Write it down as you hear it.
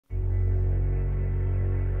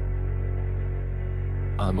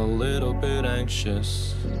I'm a little bit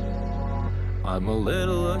anxious. I'm a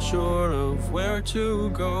little unsure of where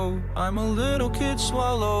to go. I'm a little kid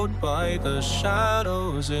swallowed by the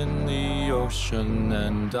shadows in the ocean,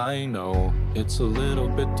 and I know it's a little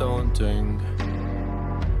bit daunting.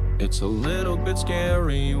 It's a little bit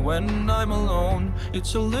scary when I'm alone.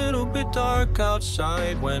 It's a little bit dark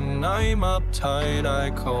outside when I'm uptight.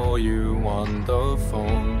 I call you on the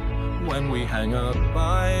phone. When we hang up,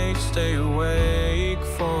 I stay awake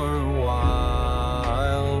for a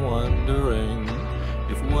while, wondering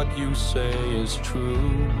if what you say is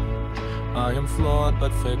true. I am flawed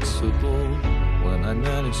but fixable when I'm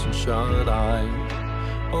innocent, shut-eyed.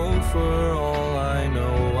 Oh, for all I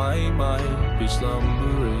know, I might be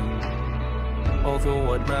slumbering.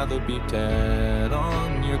 Although I'd rather be dead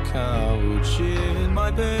on your couch. In my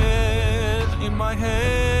bed, in my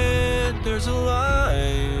head, there's a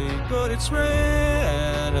light, but it's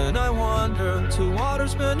red. And I wonder till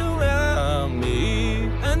waters bend around me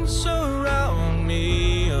and surround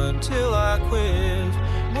me until I quit.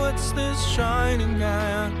 What's this shining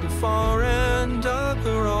at the far end of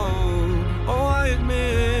the road? Oh, I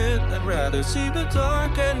admit I'd rather see the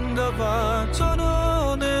dark end of a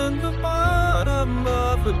tunnel than the bottom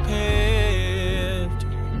of a pit.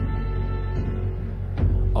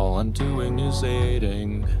 All I'm doing is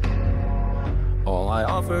aiding. All I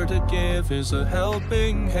offer to give is a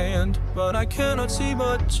helping hand, but I cannot see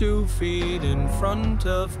but 2 feet in front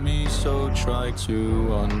of me, so try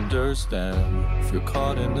to understand. If you're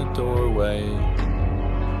caught in the doorway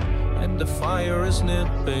and the fire is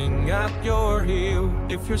nipping at your heel,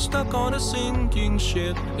 if you're stuck on a sinking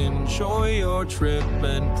ship, enjoy your trip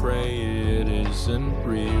and pray it isn't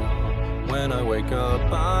real. When I wake up,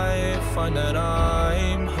 I find that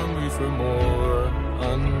I'm hungry for more,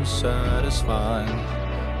 unsatisfied.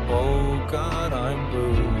 Oh God, I'm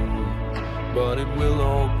blue, but it will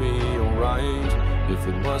all be alright if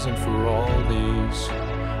it wasn't for all these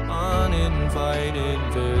uninvited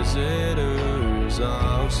visitors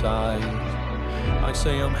outside. I'd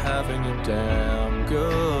say I'm having a damn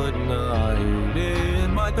good night.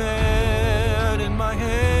 In my bed, in my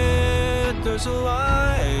head, there's a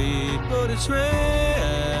light, but it's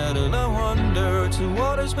red. And I wonder till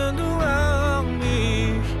waters bend around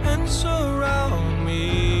me and surround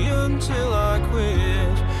me until I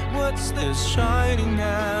quit. What's this shining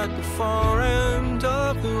at the far end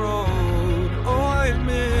of the road? Oh, I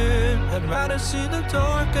admit I'd rather see the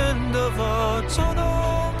dark end of a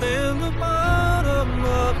tunnel than the bottom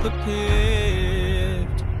of the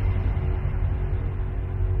pit.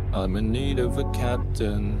 I'm in need of a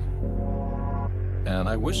captain, and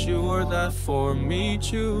I wish you were that for me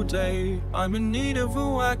today. I'm in need of a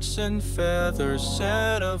wax and feather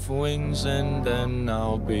set of wings, and then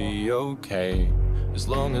I'll be okay, as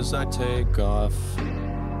long as I take off.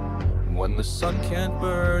 When the sun can't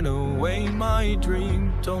burn away my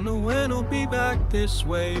dream, don't know when I'll be back this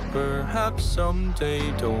way, perhaps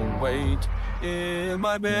someday, don't wait. In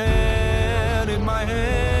my bed, in my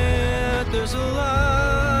head, there's a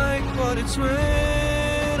light, but it's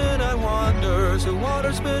red. And I wonder till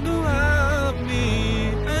waters bend around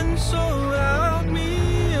me and surround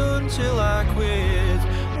me until I quit.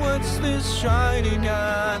 What's this shining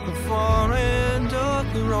at the far end of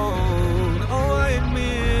the road? Oh, I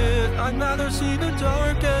admit I'd rather see the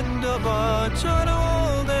dark end of a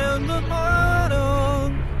tunnel than the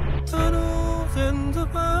bottom, tunnel than the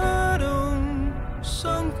bottom,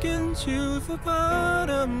 sunk into the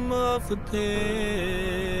bottom of the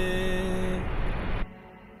pit.